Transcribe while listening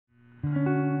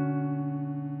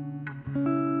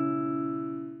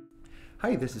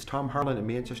Hi, this is Tom Harlan at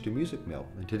Manchester Music Mill,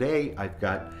 and today I've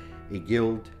got a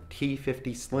Guild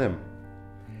T-50 Slim.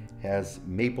 Has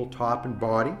maple top and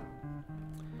body,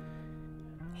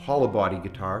 Hollowbody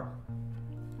guitar,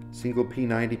 single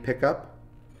P90 pickup,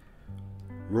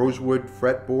 rosewood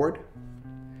fretboard,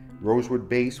 rosewood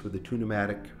bass with a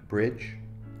two-pneumatic bridge,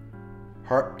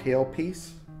 harp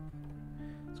tailpiece.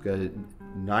 It's got a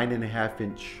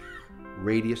 9.5-inch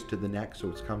radius to the neck, so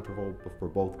it's comfortable for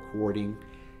both chording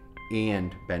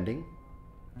and bending.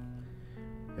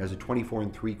 It has a 24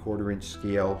 3/4 inch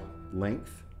scale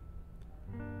length,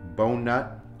 bone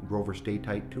nut, Grover Stay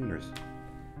Tight tuners.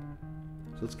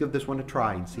 So let's give this one a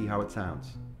try and see how it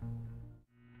sounds.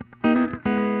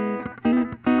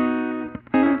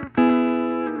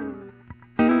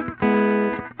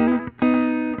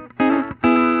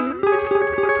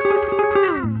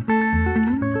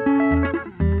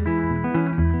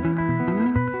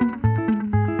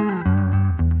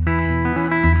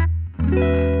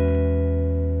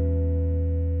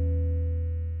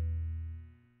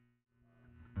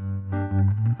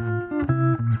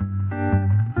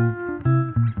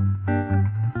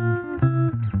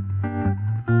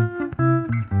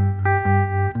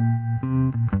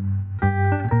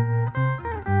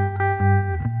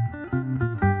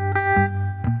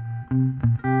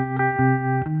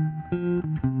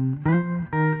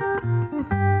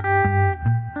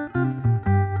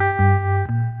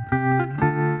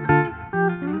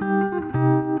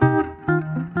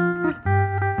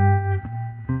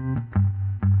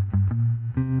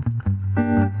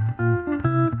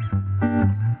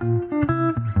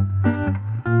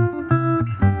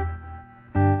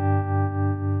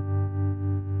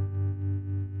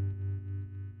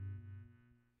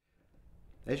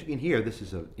 As you can hear, this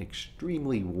is an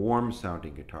extremely warm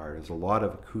sounding guitar. There's a lot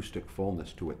of acoustic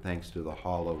fullness to it thanks to the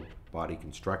hollow body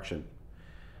construction.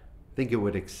 I think it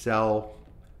would excel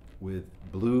with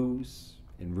blues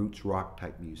and roots rock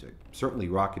type music. Certainly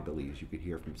rockabilly, as you could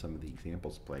hear from some of the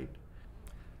examples played.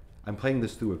 I'm playing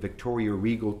this through a Victoria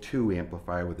Regal 2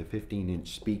 amplifier with a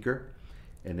 15-inch speaker,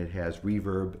 and it has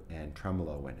reverb and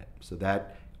tremolo in it. So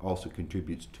that also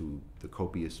contributes to the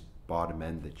copious bottom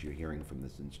end that you're hearing from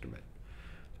this instrument.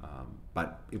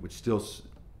 But it would still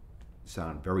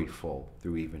sound very full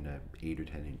through even an 8 or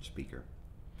 10-inch speaker.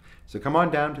 So come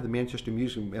on down to the Manchester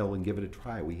Music Mill and give it a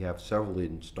try. We have several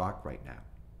in stock right now.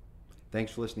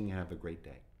 Thanks for listening and have a great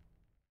day.